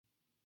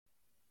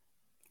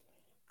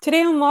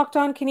Today on Locked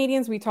On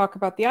Canadians, we talk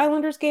about the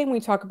Islanders game,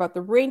 we talk about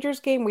the Rangers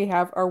game, we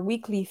have our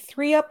weekly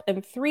 3 up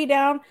and 3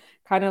 down,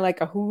 kind of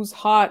like a who's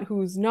hot,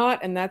 who's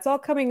not, and that's all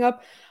coming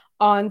up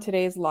on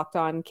today's Locked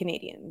On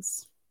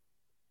Canadians.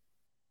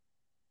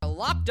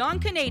 Locked On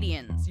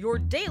Canadians, your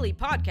daily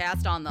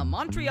podcast on the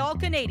Montreal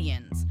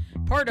Canadiens,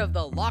 part of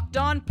the Locked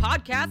On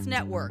Podcast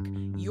Network,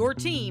 your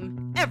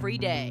team every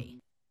day.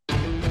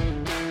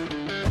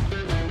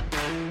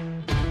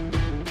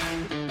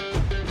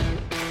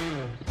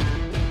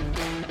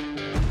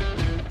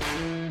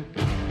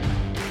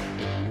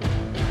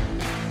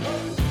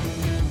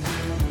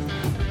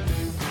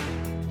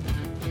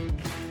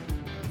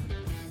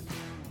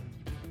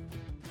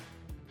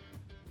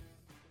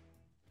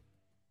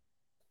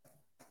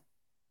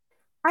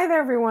 Hi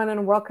there, everyone,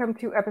 and welcome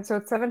to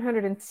episode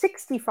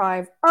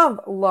 765 of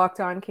Locked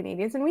On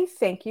Canadians. And we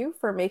thank you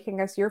for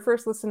making us your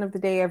first listen of the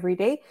day every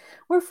day.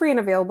 We're free and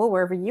available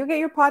wherever you get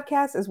your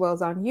podcasts, as well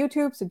as on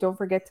YouTube. So don't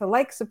forget to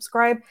like,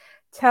 subscribe,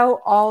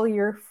 tell all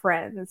your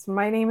friends.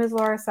 My name is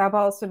Laura Saba,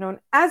 also known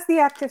as the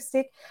Active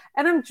Stick,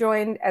 and I'm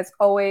joined, as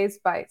always,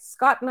 by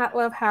Scott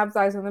Matlove, Habs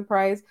Eyes on the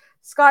Prize.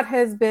 Scott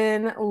has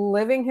been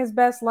living his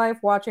best life,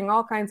 watching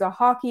all kinds of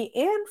hockey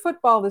and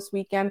football this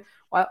weekend,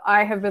 while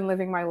I have been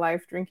living my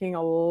life drinking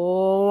a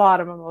lot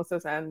of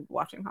mimosas and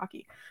watching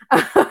hockey.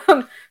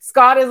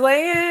 Scott is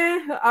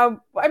like,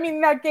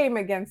 that game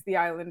against the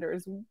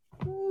Islanders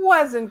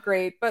wasn't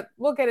great, but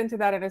we'll get into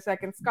that in a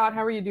second. Scott,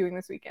 how are you doing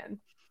this weekend?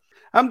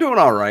 I'm doing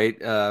all right.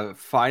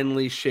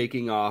 Finally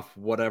shaking off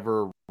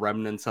whatever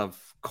remnants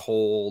of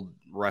cold,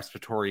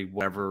 respiratory,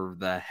 whatever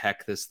the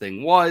heck this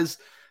thing was.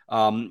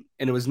 And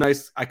it was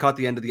nice. I caught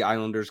the end of the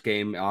Islanders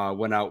game,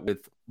 went out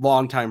with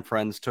longtime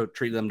friends to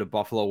treat them to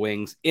buffalo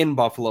wings in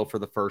Buffalo for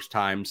the first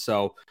time.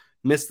 So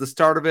missed the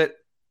start of it,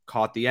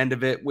 caught the end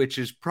of it, which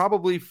is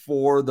probably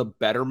for the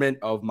betterment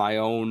of my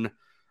own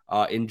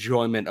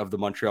enjoyment of the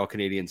Montreal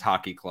Canadiens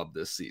hockey club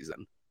this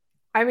season.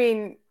 I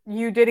mean,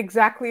 you did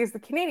exactly as the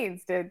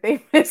Canadians did.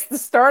 They missed the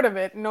start of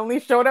it and only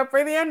showed up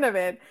for the end of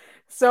it.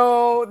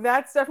 So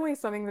that's definitely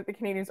something that the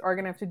Canadians are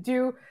going to have to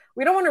do.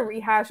 We don't want to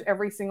rehash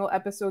every single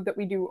episode that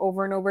we do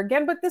over and over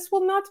again, but this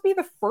will not be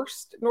the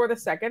first, nor the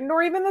second,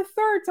 nor even the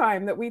third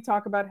time that we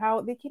talk about how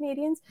the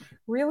Canadians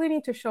really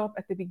need to show up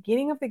at the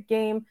beginning of the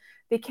game.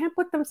 They can't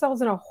put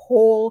themselves in a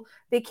hole.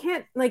 They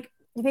can't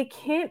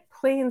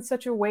play in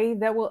such a way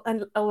that will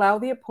allow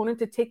the opponent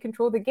to take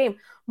control of the game.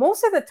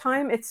 Most of the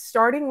time, it's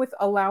starting with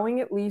allowing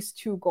at least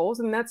 2 goals,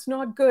 and that's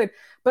not good.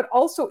 But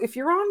also, if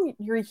you're on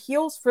your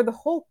heels for the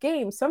whole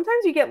game,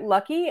 sometimes you get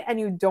lucky and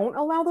you don't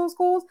allow those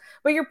goals,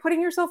 but you're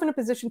putting yourself in a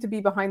position to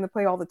be behind the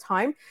play all the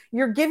time.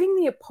 You're giving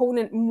the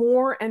opponent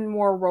more and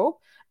more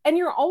rope. And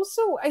you're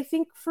also, I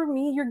think for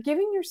me,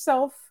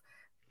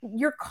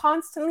 you're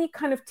constantly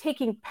kind of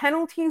taking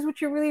penalties,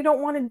 which you really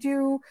don't want to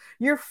do.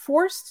 You're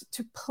forced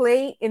to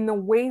play in the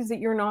ways that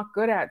you're not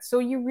good at. So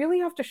you really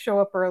have to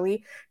show up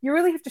early. You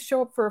really have to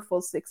show up for a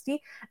full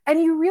 60. And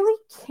you really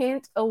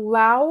can't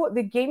allow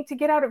the game to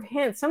get out of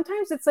hand.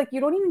 Sometimes it's like you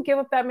don't even give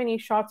up that many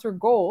shots or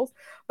goals,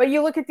 but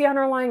you look at the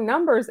underlying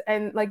numbers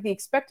and like the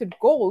expected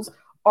goals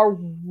are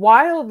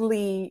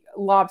wildly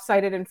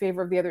lopsided in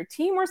favor of the other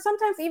team, or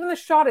sometimes even the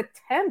shot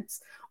attempts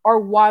are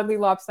wildly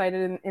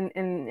lopsided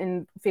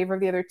in favor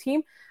of the other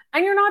team.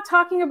 And you're not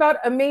talking about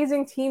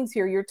amazing teams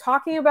here. You're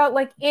talking about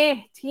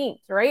teams,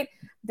 right?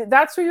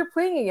 That's who you're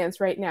playing against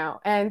right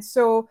now. And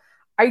so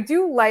I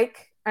do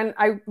like, and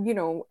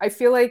I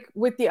feel like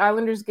with the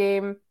Islanders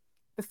game,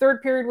 the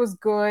third period was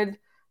good.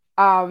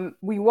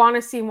 We want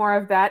to see more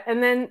of that.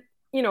 And then,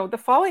 the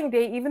following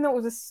day, even though it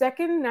was a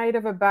second night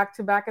of a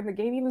back-to-back and the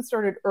game even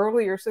started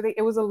earlier, so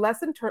it was a less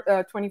than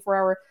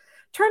 24-hour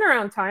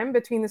turnaround time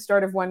between the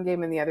start of one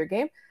game and the other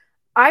game,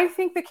 I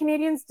think the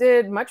Canadians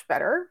did much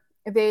better.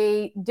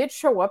 They did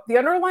show up. The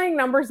underlying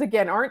numbers,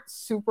 again, aren't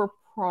super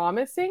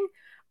promising,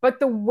 but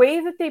the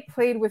way that they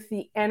played with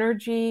the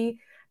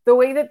energy, the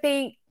way that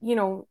they,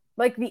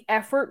 the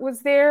effort was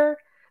there,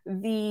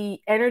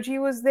 the energy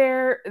was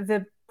there,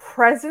 the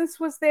presence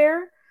was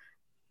there.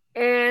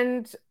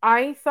 And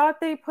I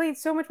thought they played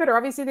so much better.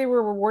 Obviously, they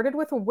were rewarded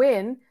with a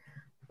win,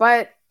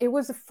 but it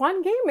was a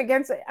fun game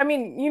when's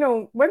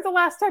the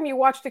last time you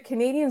watched a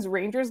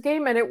Canadiens-Rangers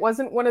game and it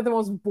wasn't one of the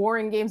most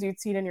boring games you'd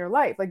seen in your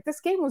life? Like,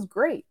 this game was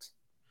great.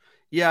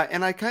 Yeah,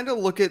 and I kind of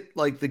look at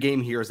the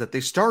game here is that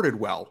they started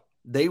well.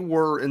 They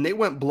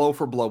went blow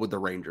for blow with the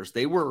Rangers.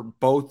 There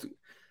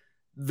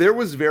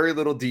was very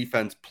little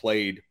defense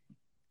played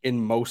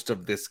in most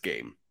of this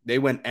game. They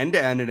went end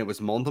to end, and it was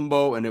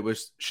Montembeault and it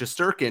was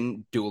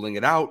Shesterkin dueling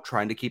it out,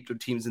 trying to keep their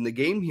teams in the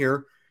game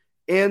here.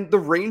 And the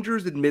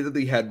Rangers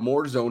admittedly had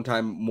more zone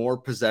time, more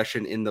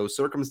possession in those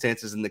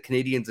circumstances, and the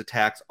Canadiens'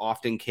 attacks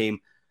often came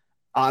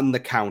on the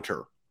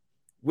counter,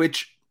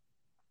 which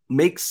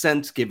makes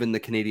sense given the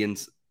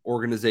Canadiens'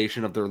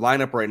 organization of their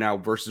lineup right now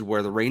versus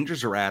where the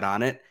Rangers are at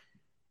on it.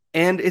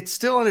 And it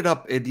still ended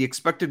up, the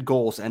expected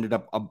goals ended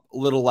up a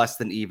little less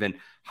than even.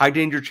 High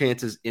danger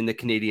chances in the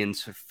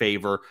Canadiens'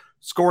 favor.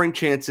 Scoring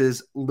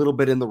chances, a little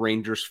bit in the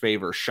Rangers'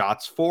 favor.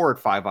 Shots for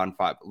at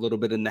 5-on-5, a little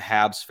bit in the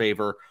Habs'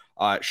 favor.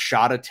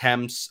 shot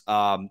attempts,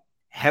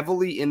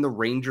 heavily in the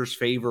Rangers'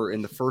 favor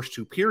in the first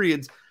two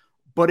periods,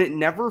 but it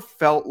never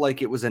felt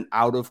like it was an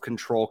out of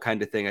control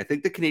kind of thing. I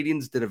think the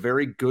Canadiens did a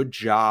very good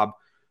job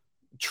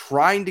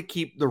trying to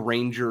keep the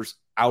Rangers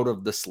out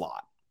of the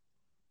slot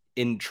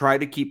and try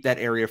to keep that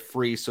area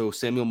free so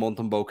Samuel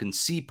Montembeault can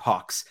see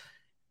pucks,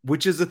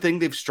 which is a thing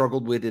they've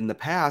struggled with in the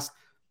past.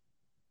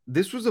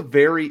 This was a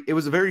very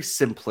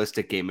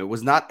simplistic game. It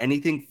was not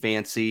anything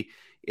fancy.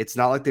 It's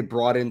not like they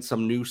brought in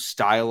some new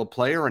style of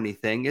play or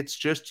anything. It's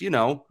just,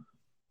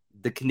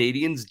 the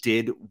Canadiens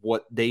did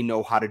what they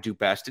know how to do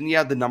best. And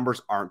yeah, the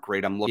numbers aren't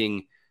great. I'm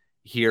looking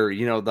here,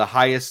 the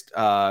highest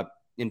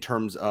in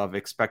terms of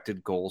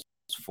expected goals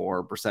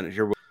for percentage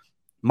here.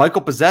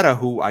 Michael Pezzetta,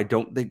 who I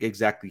don't think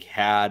exactly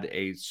had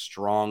a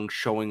strong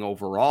showing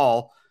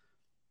overall,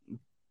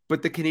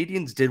 but the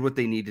Canadiens did what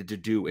they needed to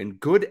do. And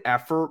good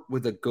effort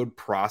with a good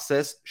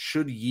process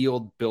should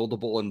yield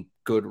buildable and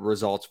good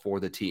results for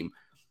the team.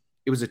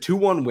 It was a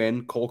 2-1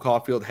 win. Cole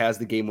Caulfield has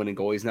the game-winning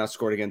goal. He's now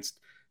scored against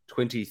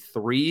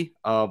 23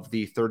 of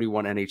the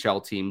 31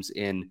 NHL teams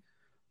in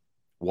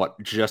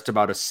just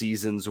about a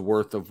season's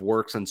worth of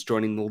work since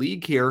joining the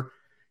league here.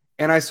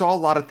 And I saw a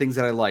lot of things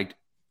that I liked.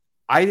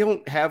 I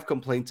don't have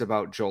complaints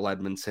about Joel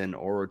Edmondson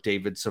or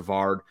David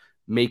Savard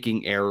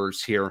making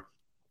errors here.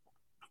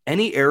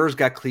 Any errors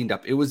got cleaned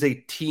up. It was a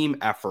team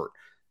effort.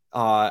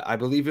 I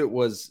believe it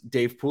was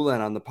Dave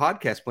Poulin on the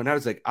podcast when I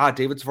was like,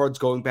 David Savard's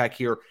going back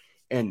here,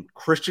 and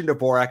Christian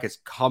Dvorak is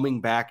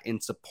coming back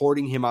and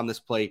supporting him on this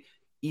play,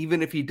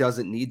 even if he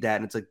doesn't need that.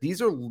 And it's like,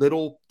 these are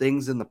little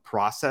things in the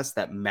process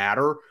that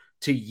matter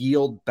to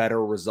yield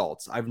better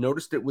results. I've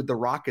noticed it with the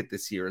Rocket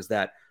this year, is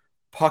that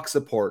puck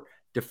support,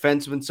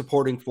 defensemen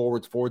supporting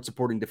forwards, forward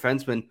supporting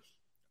defensemen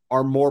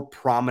are more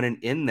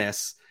prominent in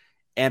this.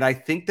 And I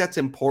think that's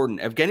important.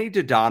 Evgeny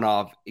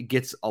Dodonov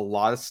gets a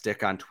lot of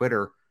stick on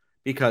Twitter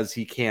because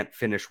he can't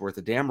finish worth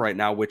a damn right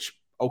now, which,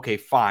 okay,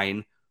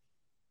 fine.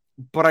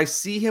 But I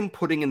see him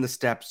putting in the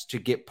steps to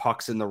get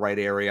pucks in the right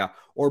area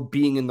or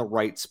being in the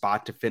right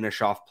spot to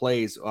finish off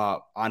plays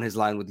on his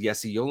line with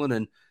Jesse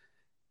Ylönen.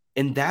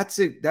 And that's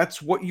it.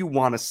 That's what you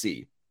want to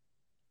see,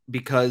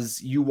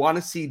 because you want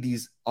to see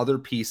these other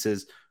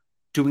pieces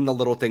doing the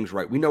little things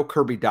right. We know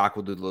Kirby Dach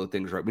will do the little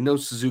things right. We know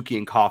Suzuki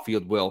and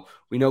Caulfield will.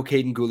 We know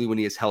Caden Gooley, when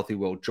he is healthy,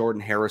 will.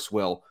 Jordan Harris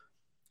will.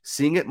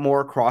 Seeing it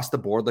more across the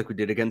board like we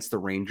did against the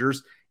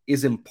Rangers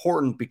is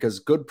important, because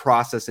good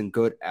process and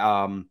good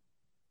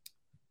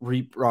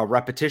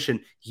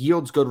repetition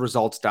yields good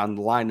results down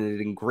the line,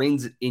 and it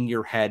ingrains it in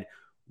your head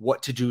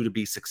what to do to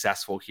be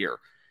successful here.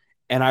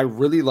 And I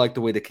really like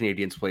the way the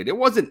Canadiens played. It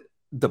wasn't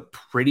the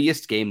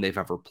prettiest game they've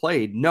ever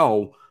played,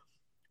 no,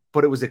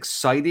 but it was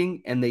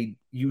exciting, and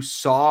you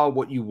saw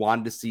what you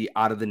wanted to see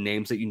out of the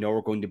names that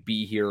are going to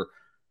be here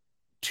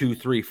 2,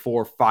 3,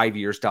 4, 5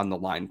 years down the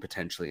line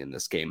potentially in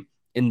this game.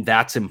 And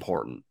that's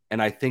important.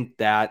 And I think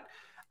that,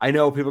 I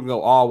know people can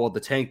go, oh, well,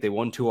 the Tank, they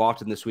won too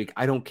often this week.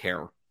 I don't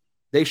care.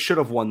 They should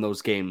have won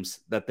those games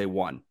that they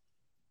won.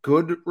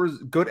 Good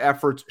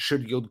efforts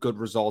should yield good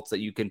results that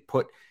you can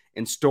put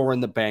and store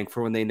in the bank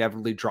for when they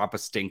inevitably drop a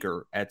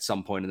stinker at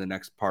some point in the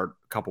next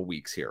couple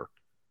weeks here.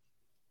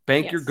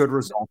 Bank your good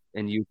results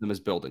and use them as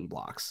building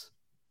blocks.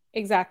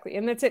 Exactly.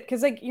 And that's it.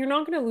 Because you're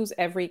not going to lose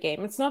every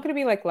game. It's not going to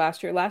be like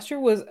last year. Last year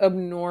was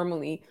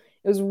abnormally,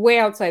 it was way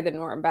outside the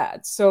norm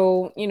bad.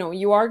 So,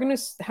 you are going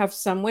to have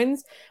some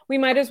wins. We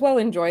might as well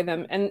enjoy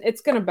them. And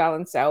it's going to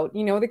balance out. The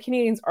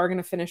Canadiens are going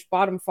to finish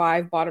bottom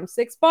 5, bottom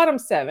 6, bottom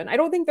 7. I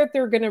don't think that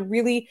they're going to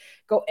really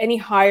go any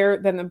higher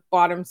than the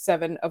bottom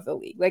 7 of the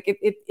league.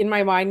 In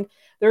my mind,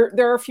 there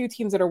are a few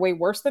teams that are way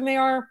worse than they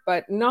are,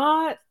 but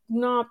not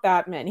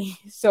that many.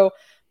 So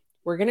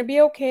we're going to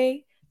be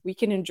okay. We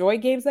can enjoy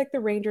games like the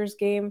Rangers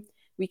game.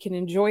 We can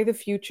enjoy the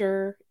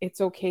future. It's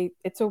okay.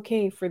 It's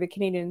okay for the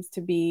Canadiens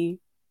to be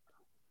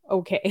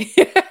okay.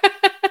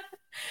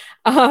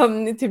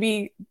 To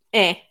be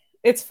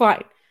it's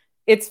fine.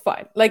 It's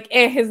fine.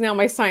 Is now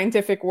my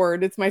scientific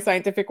word. It's my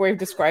scientific way of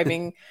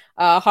describing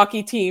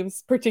hockey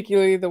teams,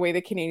 particularly the way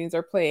the Canadiens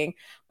are playing.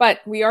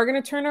 But we are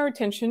going to turn our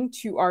attention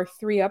to our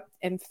 3 up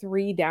and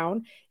 3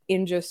 down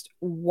in just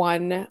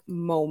one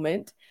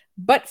moment.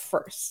 But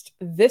first,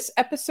 this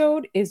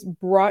episode is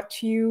brought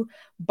to you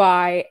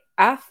by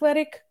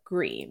Athletic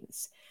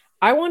Greens.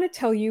 I want to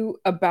tell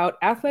you about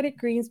Athletic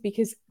Greens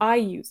because I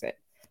use it.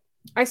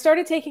 I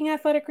started taking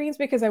Athletic Greens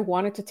because I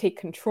wanted to take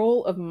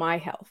control of my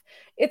health.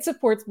 It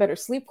supports better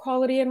sleep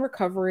quality and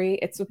recovery.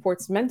 It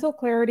supports mental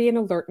clarity and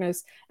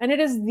alertness. And it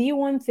is the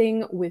one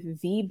thing with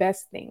the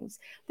best things.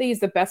 They use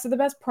the best of the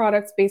best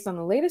products based on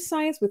the latest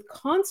science with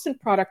constant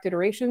product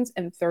iterations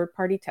and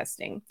third-party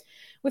testing.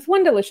 With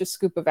one delicious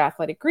scoop of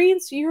Athletic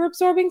Greens, you're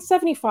absorbing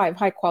 75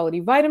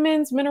 high-quality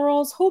vitamins,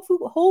 minerals,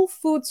 whole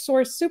food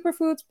source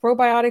superfoods,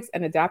 probiotics,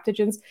 and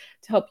adaptogens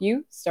to help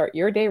you start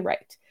your day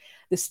right.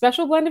 This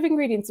special blend of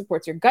ingredients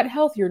supports your gut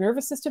health, your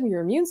nervous system, your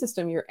immune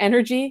system, your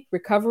energy,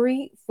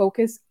 recovery,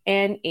 focus,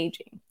 and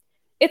aging.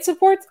 It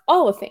supports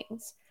all the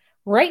things.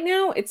 Right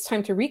now, it's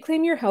time to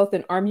reclaim your health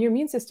and arm your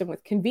immune system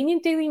with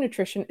convenient daily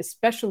nutrition,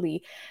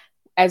 especially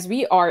as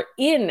we are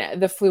in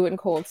the flu and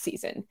cold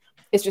season.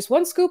 It's just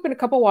 1 scoop in a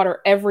cup of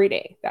water every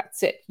day.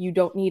 That's it. You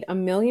don't need a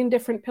million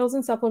different pills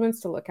and supplements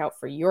to look out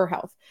for your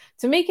health.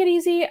 To make it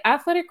easy,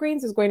 Athletic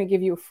Greens is going to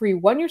give you a free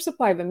 1-year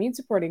supply of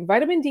immune-supporting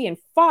vitamin D and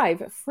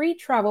 5 free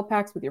travel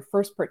packs with your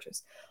first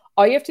purchase.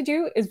 All you have to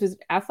do is visit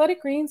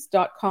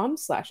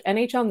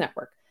athleticgreens.com/NHL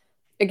Network.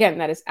 Again,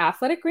 that is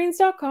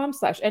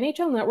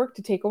athleticgreens.com/NHL Network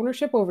to take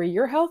ownership over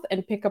your health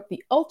and pick up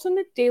the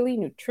ultimate daily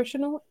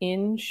nutritional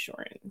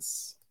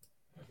insurance.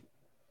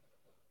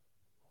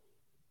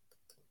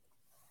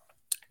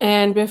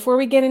 And before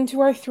we get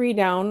into our 3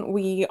 down,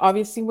 we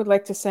obviously would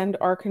like to send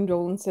our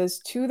condolences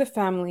to the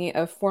family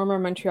of former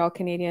Montreal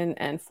Canadian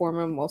and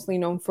former, mostly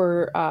known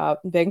for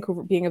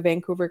being a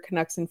Vancouver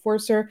Canucks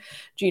enforcer,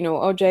 Gino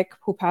Ojek,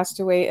 who passed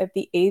away at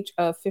the age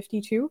of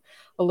 52,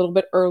 a little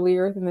bit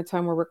earlier than the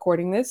time we're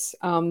recording this.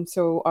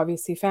 So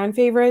obviously fan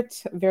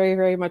favorite, very,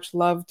 very much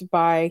loved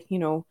by,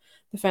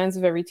 the fans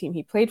of every team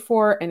he played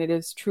for, and it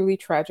is truly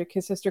tragic.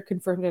 His sister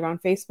confirmed it on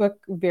Facebook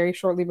very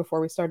shortly before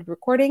we started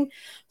recording.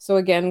 So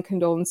again,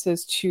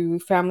 condolences to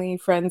family,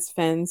 friends,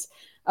 fans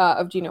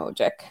of Gino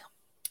Ojek.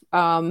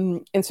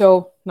 And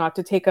so not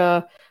to take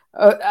an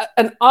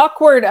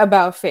awkward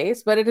about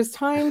face, but it is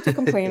time to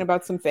complain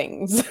about some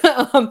things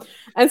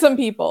and some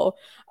people.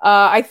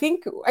 I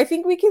think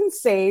we can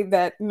say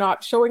that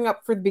not showing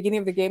up for the beginning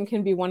of the game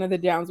can be one of the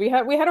downs. We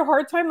had a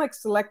hard time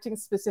selecting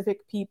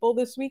specific people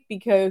this week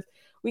because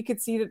we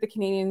could see that the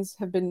Canadians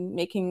have been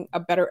making a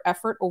better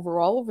effort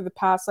overall over the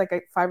past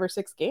 5 or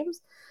 6 games.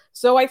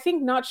 So I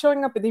think not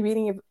showing up at the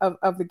beginning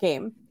of the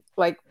game,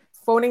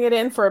 phoning it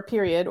in for a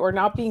period or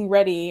not being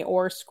ready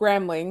or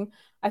scrambling,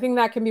 I think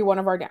that can be one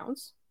of our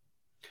downs.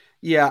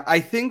 Yeah, I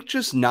think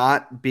just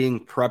not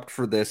being prepped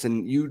for this,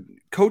 and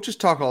coaches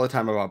talk all the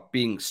time about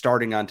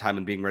starting on time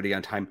and being ready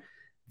on time.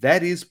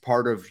 That is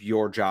part of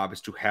your job,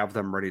 is to have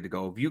them ready to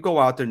go. If you go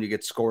out there and you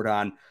get scored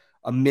on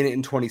a minute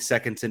and 20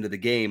 seconds into the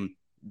game,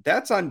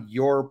 that's on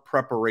your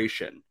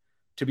preparation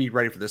to be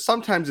ready for this.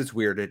 Sometimes it's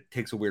weird. It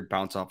takes a weird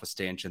bounce off a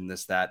stanchion,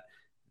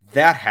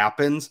 that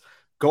happens.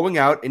 Going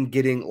out and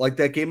getting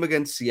that game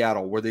against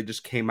Seattle where they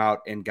just came out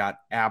and got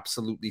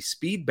absolutely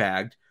speed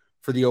bagged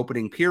for the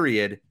opening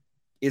period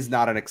is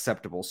not an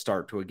acceptable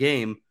start to a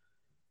game.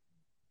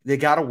 They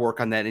got to work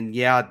on that. And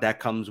yeah,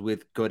 that comes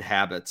with good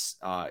habits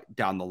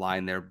down the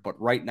line there. But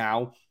right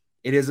now,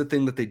 it is a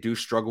thing that they do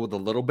struggle with a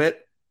little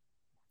bit.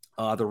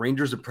 The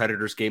Rangers and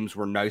Predators games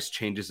were nice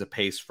changes of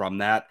pace from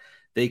that.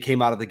 They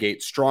came out of the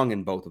gate strong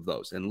in both of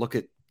those. And look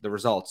at the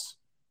results.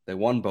 They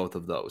won both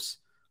of those.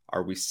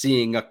 Are we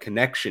seeing a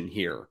connection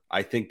here?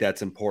 I think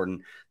that's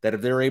important, that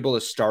if they're able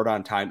to start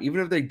on time,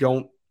 even if they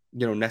don't,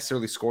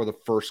 necessarily score the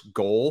first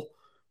goal,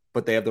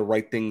 but they have the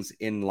right things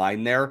in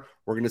line there,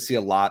 we're going to see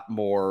a lot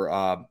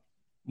more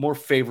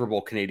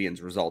favorable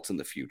Canadians results in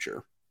the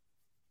future.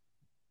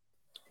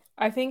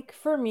 I think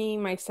for me,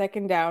 my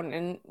second down,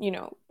 and,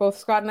 both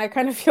Scott and I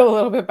kind of feel a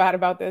little bit bad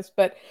about this,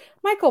 but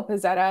Michael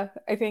Pezzetta,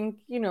 I think,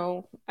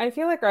 I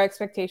feel like our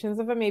expectations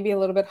of him may be a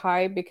little bit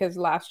high because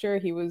last year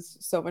he was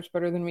so much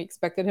better than we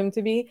expected him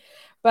to be.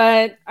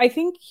 But I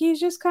think he's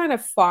just kind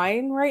of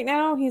fine right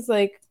now. He's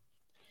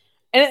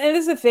and this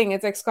is the thing.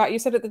 It's Scott, you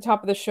said at the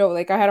top of the show,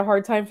 I had a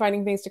hard time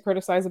finding things to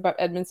criticize about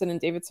Edmondson and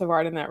David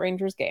Savard in that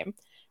Rangers game.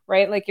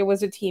 Right? It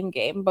was a team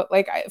game. But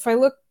if I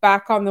look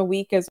back on the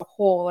week as a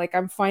whole,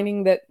 I'm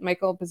finding that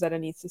Michael Pezzetta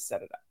needs to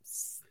step it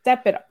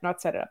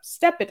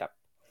up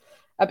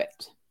a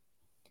bit.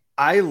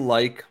 I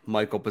like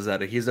Michael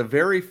Pezzetta. He's a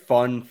very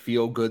fun,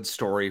 feel-good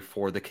story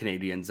for the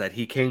Canadians, that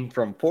he came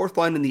from 4th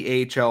line in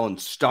the AHL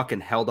and stuck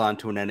and held on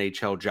to an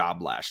NHL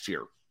job last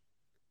year.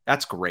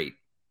 That's great.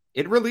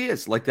 It really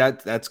is.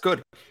 That's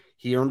good.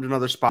 He earned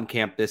another spot in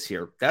camp this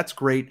year. That's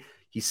great.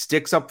 He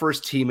sticks up for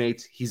his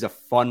teammates. He's a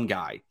fun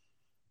guy.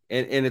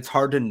 And it's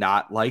hard to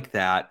not like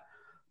that.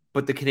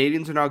 But the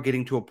Canadians are now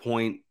getting to a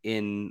point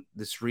in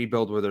this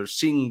rebuild where they're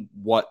seeing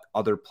what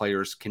other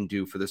players can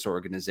do for this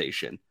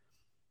organization.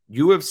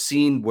 You have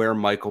seen where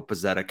Michael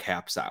Pezzetta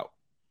caps out.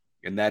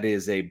 And that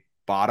is a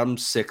bottom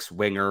 6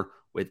 winger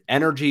with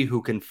energy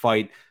who can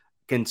fight,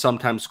 can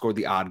sometimes score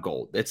the odd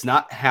goal. It's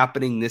not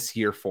happening this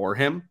year for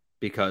him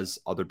because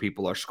other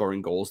people are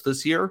scoring goals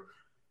this year.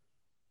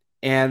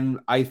 And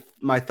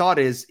my thought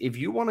is, if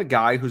you want a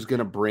guy who's going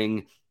to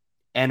bring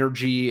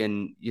energy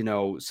and,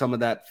 some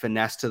of that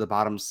finesse to the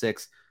bottom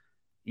 6,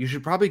 you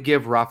should probably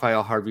give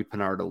Raphael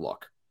Harvey-Pinard a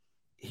look.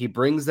 He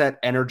brings that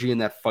energy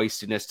and that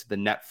feistiness to the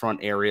net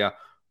front area,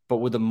 but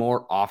with a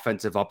more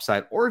offensive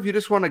upside. Or if you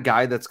just want a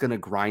guy that's going to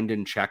grind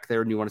and check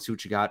there and you want to see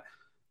what you got,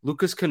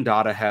 Lucas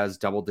Condotta has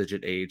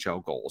double-digit AHL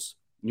goals.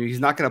 He's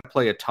not going to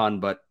play a ton,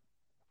 but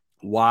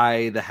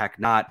why the heck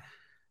not?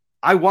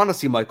 I want to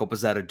see Michael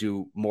Pezzetta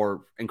do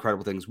more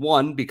incredible things.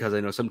 One, because I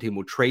know some team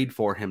will trade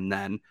for him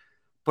then,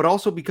 but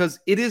also because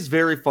it is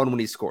very fun when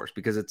he scores,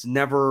 because it's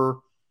never,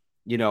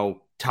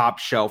 top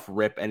shelf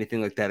rip,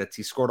 anything like that.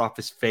 He scored off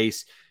his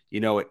face,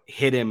 it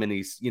hit him and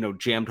he's,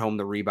 jammed home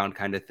the rebound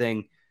kind of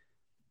thing.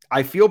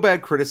 I feel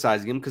bad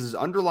criticizing him because his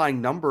underlying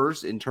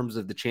numbers in terms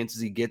of the chances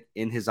he get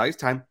in his ice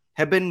time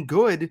have been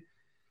good.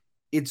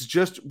 it's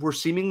just we're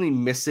seemingly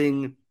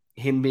missing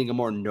him being a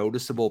more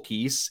noticeable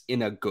piece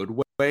in a good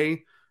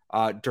way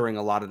during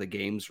a lot of the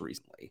games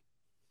recently.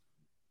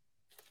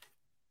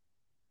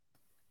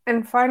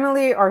 And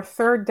finally, our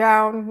third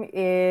down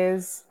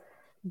is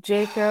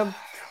Jacob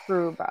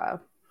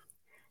Trouba.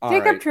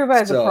 Jacob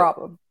Trouba is a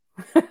problem.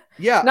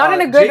 Yeah. Not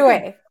in a good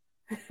way.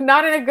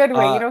 Not in a good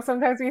way.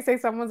 Sometimes we say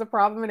someone's a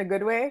problem in a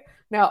good way.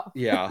 No,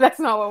 that's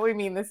not what we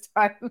mean this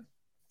time.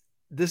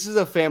 This is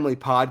a family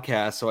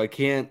podcast, so I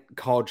can't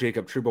call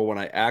Jacob Trouba when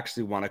I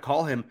actually want to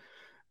call him.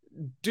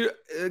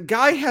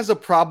 Guy has a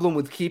problem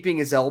with keeping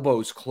his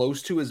elbows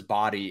close to his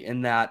body,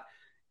 in that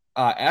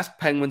ask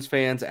Penguins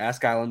fans,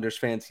 ask Islanders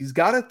fans, he's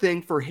got a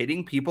thing for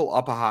hitting people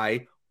up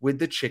high with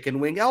the chicken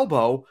wing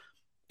elbow.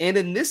 And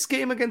in this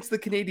game against the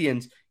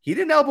Canadiens, he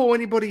didn't elbow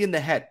anybody in the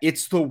head.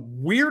 It's the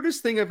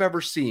weirdest thing I've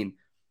ever seen.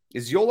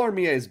 Is Joel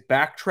Armia is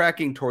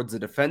backtracking towards the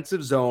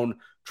defensive zone,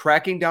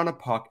 tracking down a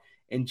puck,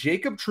 and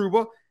Jacob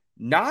Trouba,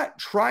 not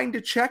trying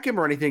to check him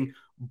or anything,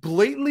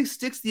 blatantly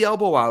sticks the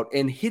elbow out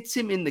and hits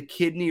him in the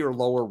kidney or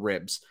lower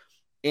ribs.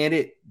 And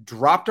it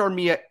dropped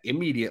Armia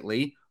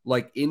immediately,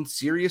 like in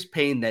serious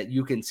pain that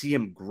you can see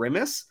him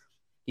grimace.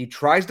 He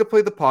tries to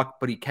play the puck,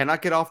 but he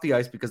cannot get off the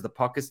ice because the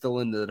puck is still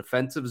in the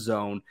defensive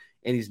zone,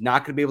 and he's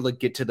not going to be able to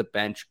get to the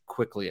bench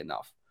quickly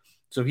enough.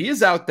 So he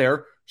is out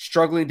there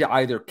struggling to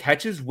either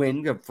catch his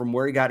wind from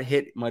where he got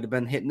hit. It might have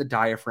been hitting the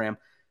diaphragm.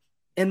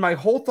 And my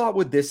whole thought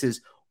with this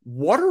is,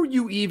 what are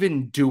you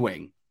even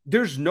doing?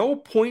 There's no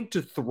point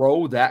to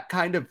throw that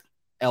kind of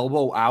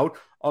elbow out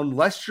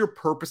unless you're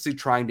purposely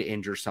trying to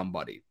injure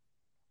somebody.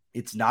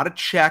 It's not a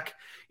check.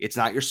 It's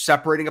not you're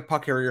separating a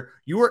puck carrier.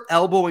 You are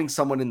elbowing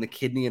someone in the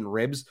kidney and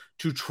ribs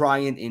to try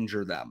and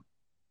injure them.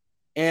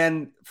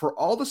 And for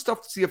all the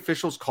stuff the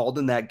officials called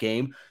in that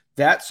game,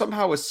 that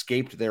somehow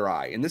escaped their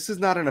eye. And this is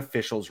not an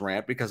officials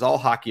rant, because all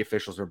hockey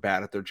officials are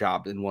bad at their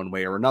job in one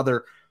way or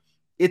another.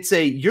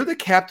 You're the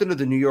captain of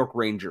the New York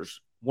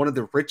Rangers, one of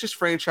the richest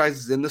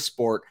franchises in the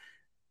sport,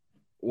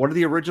 one of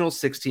the original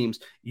 6 teams.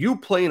 You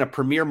play in a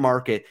premier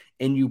market,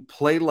 and you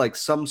play like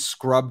some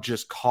scrub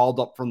just called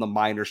up from the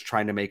minors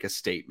trying to make a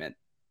statement.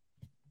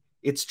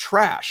 It's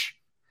trash.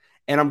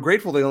 And I'm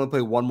grateful they only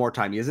play one more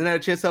time. He hasn't had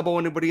a chance to elbow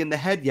anybody in the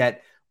head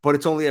yet, but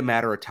it's only a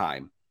matter of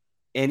time.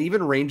 And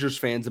even Rangers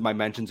fans in my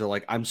mentions are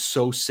like, I'm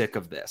so sick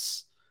of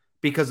this.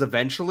 Because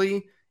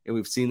eventually, and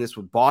we've seen this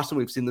with Boston,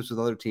 we've seen this with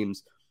other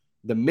teams,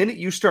 the minute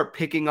you start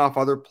picking off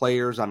other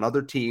players on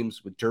other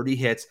teams with dirty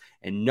hits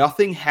and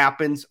nothing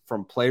happens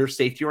from player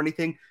safety or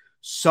anything,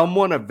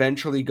 someone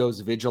eventually goes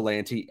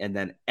vigilante, and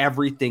then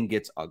everything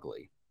gets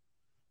ugly.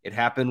 It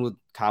happened with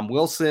Tom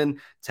Wilson.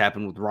 It's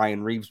happened with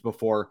Ryan Reeves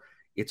before.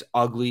 It's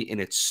ugly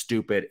and it's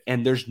stupid,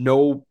 and there's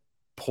no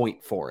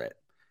point for it.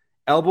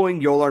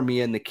 Elbowing Joel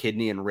Armia in the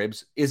kidney and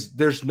ribs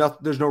there's no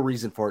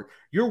reason for it.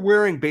 You're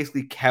wearing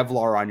basically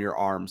Kevlar on your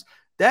arms.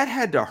 That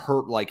had to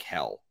hurt like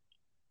hell.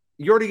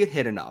 You already get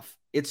hit enough.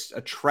 It's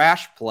a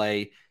trash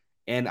play,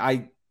 and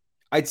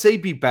I'd say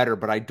be better,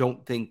 but I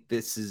think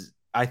this is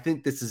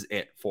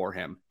it for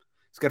him.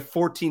 He's got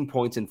 14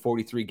 points in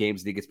 43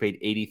 games, and he gets paid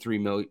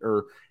 $83 million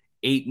or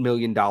 $8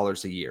 million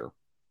a year.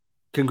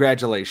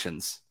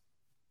 Congratulations.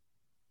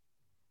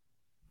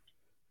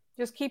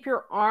 Just keep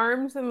your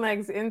arms and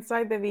legs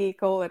inside the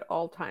vehicle at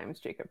all times,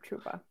 Jacob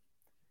Trouba.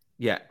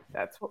 Yeah.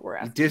 That's what we're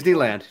asking.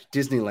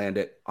 Disneyland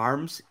it.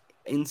 Arms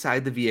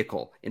inside the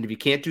vehicle. And if you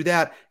can't do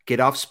that, get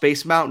off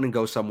Space Mountain and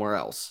go somewhere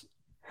else.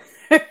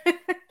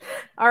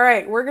 All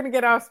right, we're going to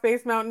get off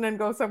Space Mountain and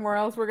go somewhere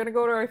else. We're going to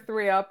go to our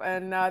 3-up,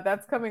 and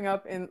that's coming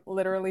up in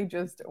literally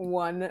just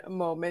one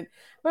moment.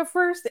 But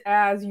first,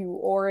 as you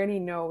already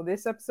know,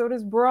 this episode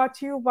is brought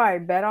to you by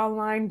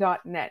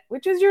betonline.net,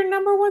 which is your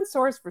number one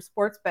source for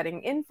sports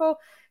betting info,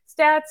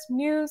 stats,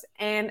 news,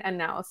 and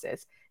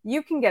analysis.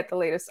 You can get the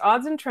latest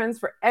odds and trends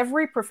for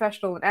every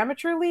professional and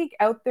amateur league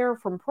out there,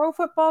 from pro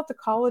football to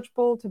college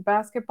bowl to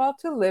basketball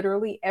to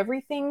literally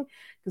everything,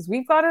 because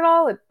we've got it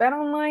all at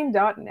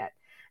betonline.net.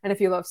 And if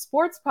you love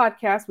sports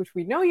podcasts, which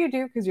we know you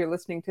do because you're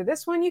listening to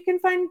this one, you can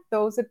find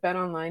those at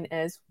BetOnline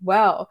as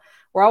well.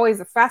 We're always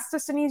the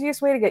fastest and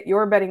easiest way to get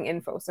your betting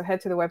info. So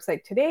head to the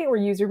website today or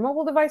use your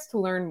mobile device to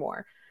learn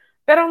more.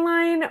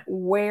 BetOnline,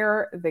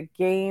 where the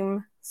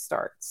game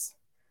starts.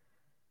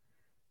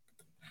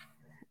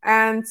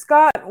 And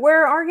Scott,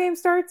 where our game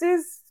starts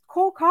is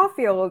Cole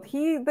Caulfield.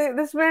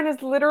 This man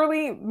is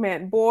literally,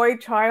 boy,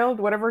 child,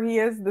 whatever he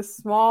is, the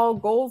small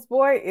goals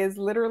boy is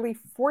literally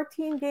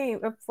 14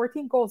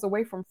 goals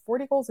away from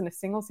 40 goals in a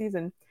single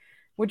season.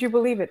 Would you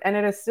believe it? And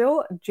it is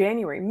still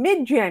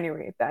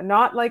mid-January,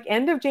 not like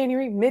end of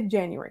January,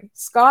 mid-January.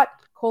 Scott,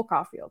 Cole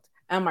Caulfield.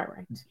 Am I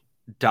right?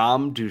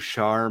 Dom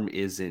Ducharme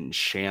is in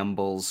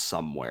shambles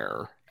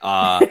somewhere.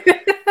 And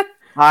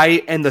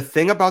the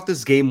thing about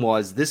this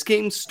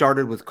game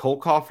started with Cole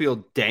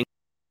Caulfield dangling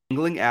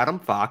Adam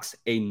Fox,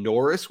 a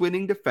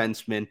Norris-winning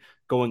defenseman,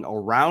 going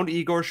around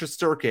Igor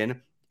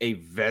Shesterkin, a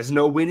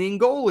Vezina-winning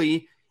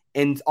goalie,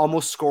 and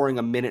almost scoring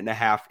a minute and a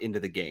half into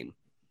the game.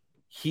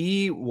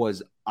 He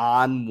was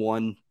on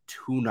one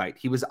tonight.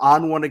 He was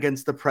on one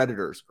against the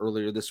Predators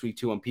earlier this week,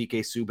 too, on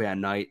PK Subban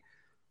night.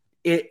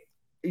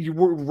 You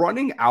were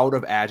running out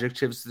of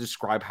adjectives to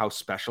describe how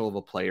special of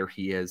a player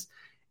he is.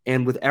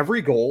 And with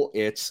every goal,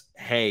 it's,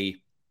 hey,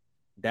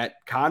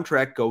 that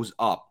contract goes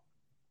up.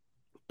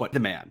 But the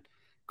man,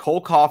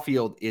 Cole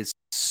Caulfield is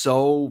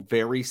so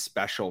very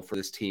special for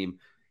this team.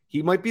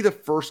 He might be the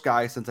first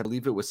guy since I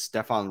believe it was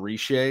Stéphane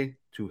Richer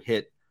to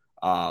hit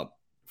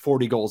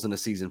 40 goals in a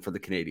season for the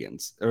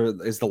Canadiens,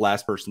 or is the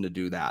last person to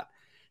do that.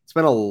 It's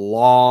been a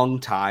long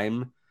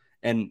time.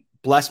 And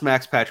bless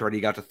Max Pacioretty,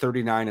 he got to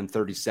 39 and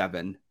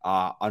 37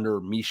 under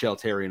Michel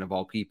Therrien of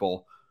all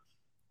people.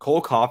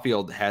 Cole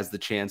Caulfield has the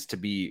chance to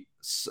be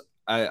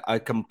a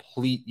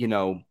complete,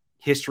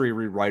 history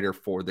rewriter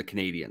for the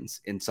Canadiens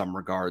in some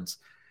regards.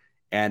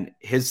 And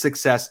his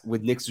success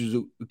with Nick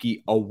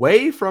Suzuki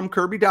away from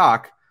Kirby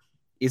Dach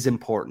is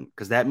important,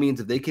 because that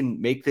means if they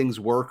can make things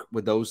work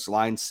with those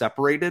lines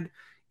separated,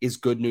 is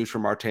good news for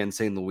Martin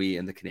St. Louis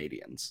and the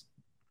Canadiens.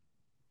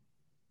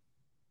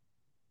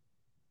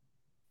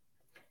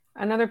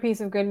 Another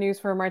piece of good news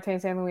for Martin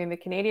St. Louis and the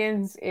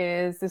Canadiens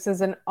is this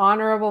is an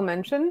honorable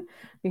mention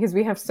because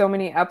we have so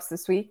many ups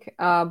this week.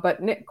 But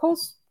Cole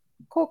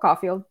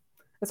Caulfield.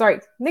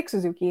 Sorry, Nick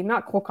Suzuki,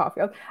 not Cole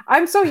Caulfield.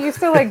 I'm so used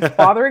to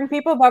bothering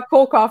people about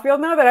Cole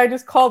Caulfield now that I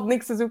just called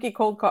Nick Suzuki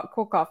Cole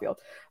Caulfield.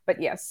 But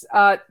yes,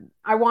 I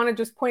want to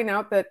just point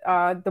out that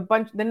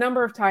the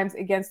number of times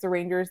against the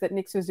Rangers that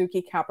Nick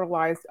Suzuki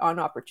capitalized on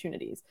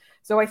opportunities.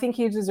 So I think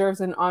he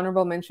deserves an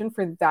honorable mention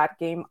for that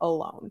game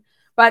alone.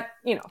 But,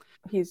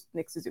 he's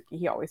Nick Suzuki.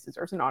 He always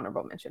deserves an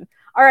honorable mention.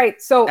 All right.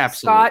 So,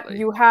 absolutely. Scott,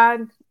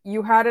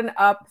 you had an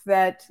up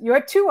you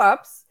had two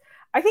ups.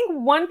 I think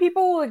one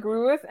people will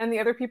agree with, and the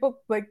other people,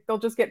 they'll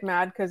just get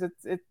mad because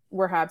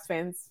we're Habs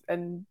fans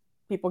and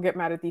people get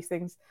mad at these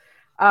things.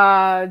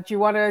 Do you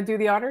want to do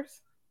the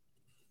honors?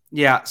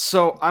 Yeah.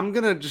 So I'm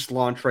going to just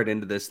launch right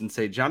into this and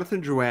say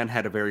Jonathan Drouin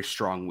had a very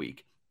strong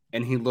week,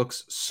 and he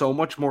looks so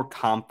much more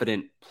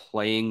confident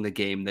playing the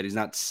game that he's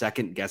not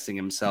second guessing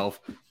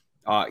himself.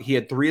 He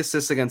had 3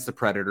 assists against the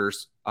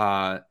Predators,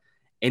 and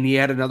he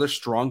had another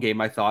strong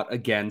game, I thought,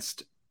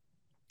 against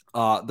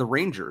the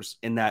Rangers,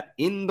 in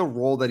the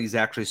role that he's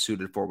actually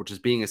suited for, which is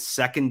being a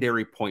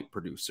secondary point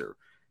producer,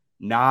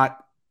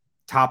 not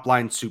top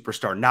line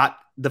superstar, not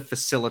the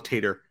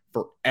facilitator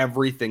for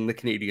everything the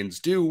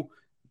Canadiens do,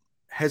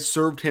 has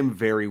served him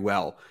very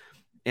well.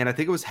 And I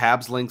think it was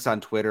Habs Links on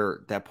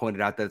Twitter that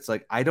pointed out that it's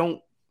I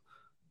don't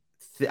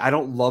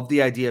love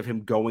the idea of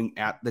him going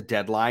at the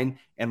deadline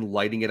and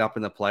lighting it up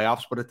in the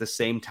playoffs, but at the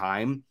same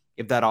time,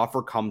 if that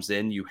offer comes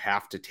in, you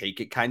have to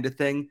take it kind of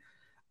thing.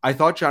 I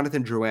thought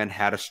Jonathan Drouin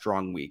had a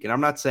strong week, and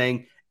I'm not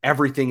saying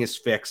everything is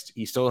fixed.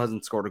 He still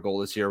hasn't scored a goal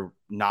this year,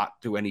 not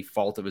through any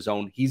fault of his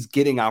own. He's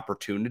getting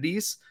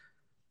opportunities,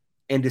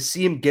 and to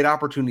see him get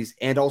opportunities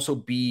and also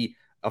be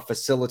a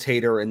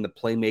facilitator in the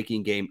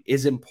playmaking game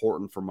is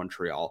important for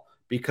Montreal,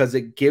 because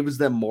it gives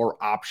them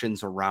more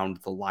options around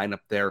the lineup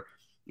there,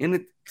 and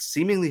it's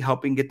seemingly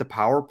helping get the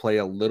power play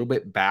a little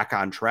bit back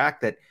on track,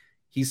 that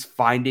he's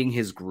finding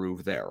his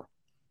groove there.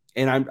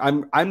 And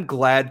I'm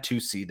glad to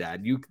see that.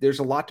 There's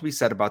a lot to be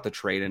said about the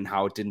trade and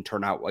how it didn't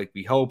turn out like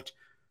we hoped,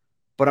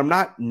 but I'm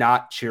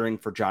not cheering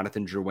for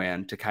Jonathan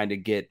Drouin to kind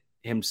of get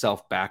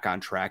himself back on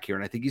track here.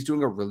 And I think he's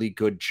doing a really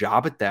good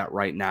job at that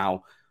right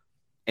now.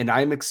 And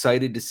I'm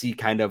excited to see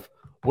kind of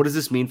what does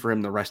this mean for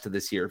him the rest of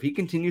this year. If he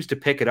continues to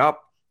pick it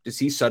up, does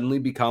he suddenly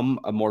become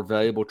a more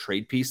valuable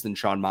trade piece than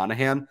Sean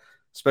Monahan,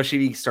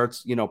 especially if he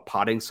starts,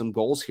 potting some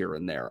goals here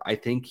and there? I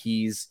think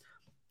he's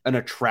an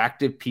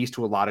attractive piece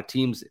to a lot of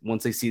teams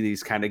once they see that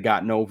he's kind of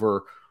gotten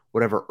over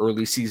whatever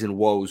early season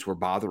woes were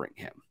bothering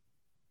him.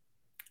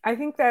 I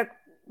think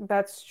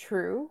that's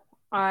true.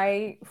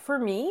 For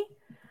me,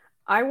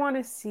 I want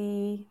to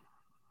see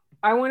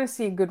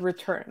a good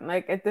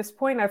return. At this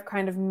point, I've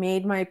kind of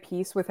made my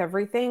peace with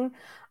everything.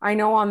 I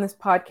know on this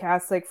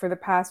podcast, for the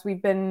past,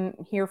 we've been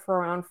here for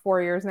around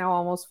 4 years now,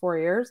 almost 4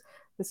 years.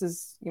 This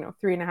is,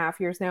 3.5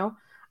 years now.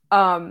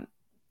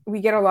 We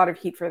get a lot of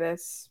heat for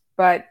this,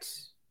 but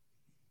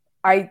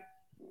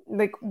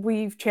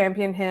we've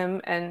championed him,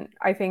 and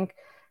I think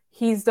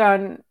he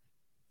hadn't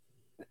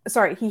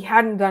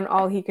done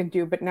all he could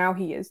do, but now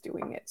he is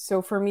doing it.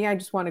 So for me, I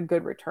just want a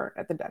good return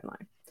at the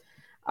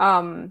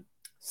deadline.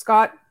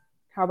 Scott,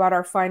 how about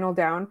our final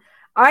down?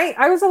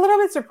 I was a little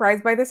bit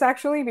surprised by this,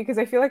 actually, because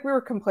I feel like we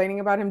were complaining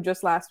about him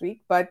just last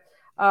week, but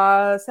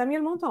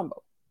Samuel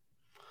Montembeault.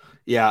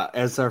 Yeah,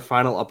 as our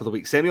final up of the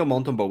week, Samuel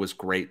Montembeault was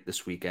great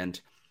this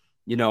weekend.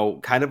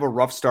 Kind of a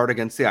rough start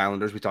against the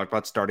Islanders. We talked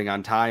about starting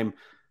on time,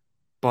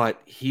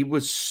 but he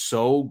was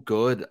so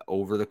good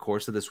over the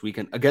course of this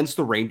weekend. Against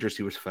the Rangers,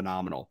 he was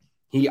phenomenal.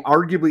 He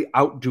arguably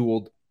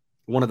outdueled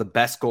one of the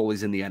best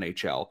goalies in the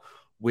NHL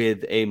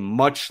with a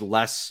much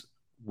less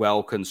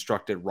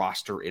well-constructed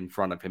roster in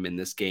front of him in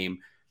this game.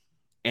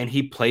 And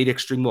he played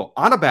extremely well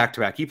on a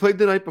back-to-back. He played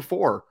the night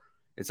before.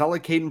 It's not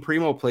like Caden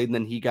Primo played and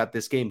then he got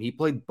this game. He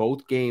played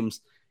both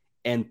games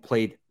and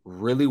played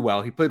really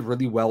well. He played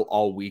really well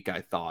all week,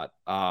 I thought.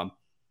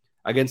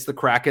 Against the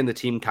Kraken, the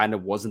team kind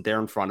of wasn't there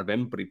in front of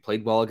him, but he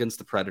played well against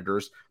the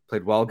Predators,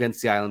 played well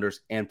against the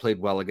Islanders, and played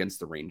well against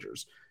the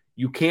Rangers.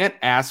 You can't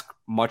ask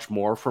much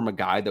more from a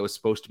guy that was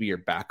supposed to be your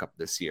backup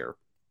this year.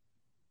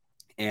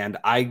 And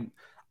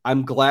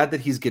I'm glad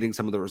that he's getting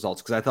some of the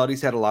results, because I thought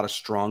he's had a lot of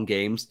strong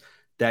games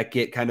that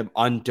get kind of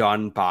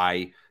undone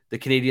by the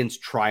Canadiens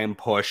try and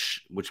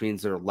push, which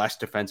means they're less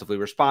defensively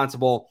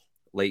responsible.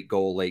 Late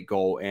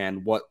goal.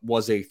 And what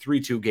was a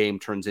 3-2 game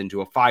turns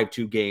into a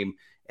 5-2 game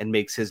and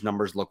makes his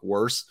numbers look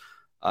worse.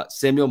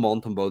 Samuel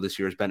Montembeault this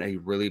year has been a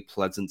really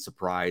pleasant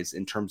surprise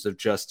in terms of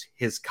just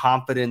his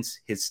confidence,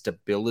 his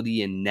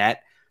stability in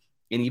net.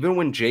 And even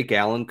when Jake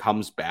Allen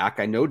comes back,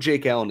 I know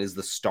Jake Allen is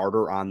the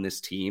starter on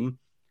this team.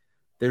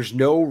 There's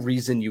no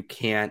reason you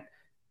can't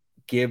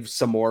give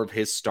some more of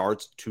his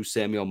starts to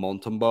Samuel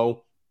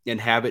Montembeault and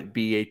have it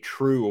be a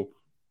true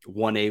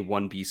 1A,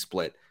 1B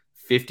split,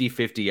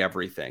 50-50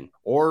 everything.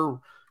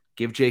 Or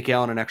give Jake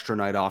Allen an extra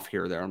night off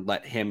here or there and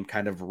let him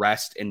kind of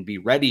rest and be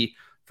ready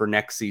for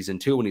next season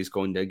too, when he's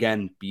going to,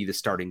 again, be the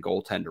starting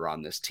goaltender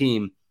on this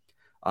team.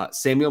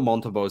 Samuel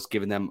Montembeault has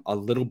given them a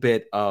little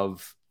bit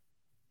of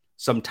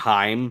some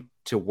time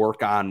to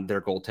work on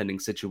their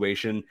goaltending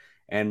situation.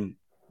 And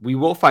we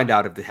will find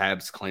out if the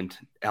Habs claimed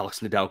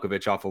Alex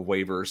Nedeljkovic off of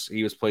waivers.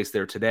 He was placed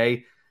there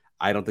today.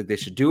 I don't think they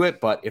should do it,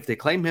 but if they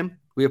claim him,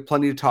 we have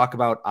plenty to talk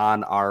about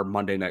on our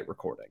Monday night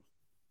recording.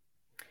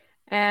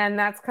 And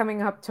that's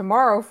coming up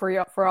tomorrow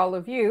for all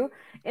of you.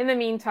 In the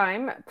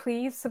meantime,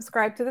 please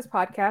subscribe to this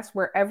podcast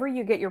wherever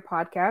you get your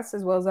podcasts,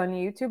 as well as on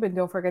YouTube. And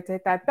don't forget to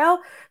hit that bell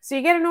so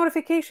you get a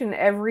notification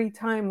every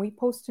time we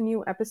post a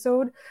new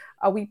episode.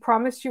 We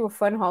promised you a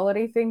fun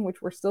holiday thing, which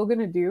we're still going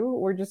to do.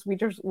 We're just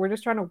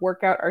trying to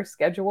work out our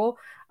schedule.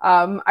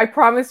 I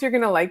promise you're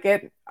going to like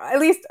it. At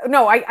least,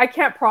 no, I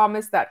can't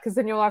promise that, because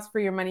then you'll ask for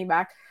your money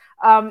back.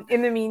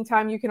 In the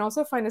meantime, you can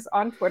also find us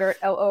on Twitter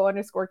at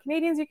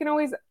LO_Canadians. You can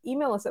always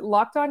email us at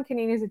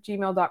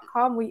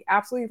lockedoncanadians@gmail.com. We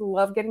absolutely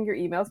love getting your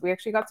emails. We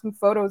actually got some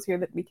photos here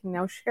that we can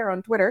now share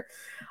on Twitter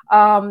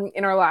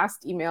in our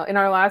last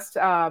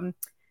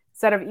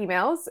set of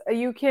emails.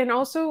 You can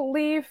also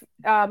leave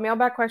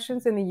mailbag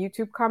questions in the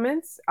YouTube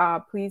comments.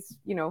 Please,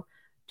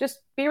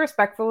 just be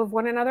respectful of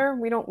one another.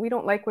 We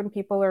don't like when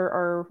people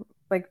are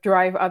like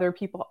drive other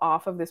people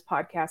off of this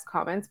podcast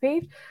comments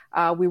page.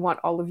 We want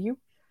all of you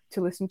to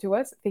listen to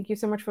us. Thank you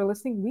so much for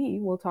listening. We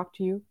will talk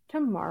to you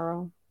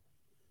tomorrow.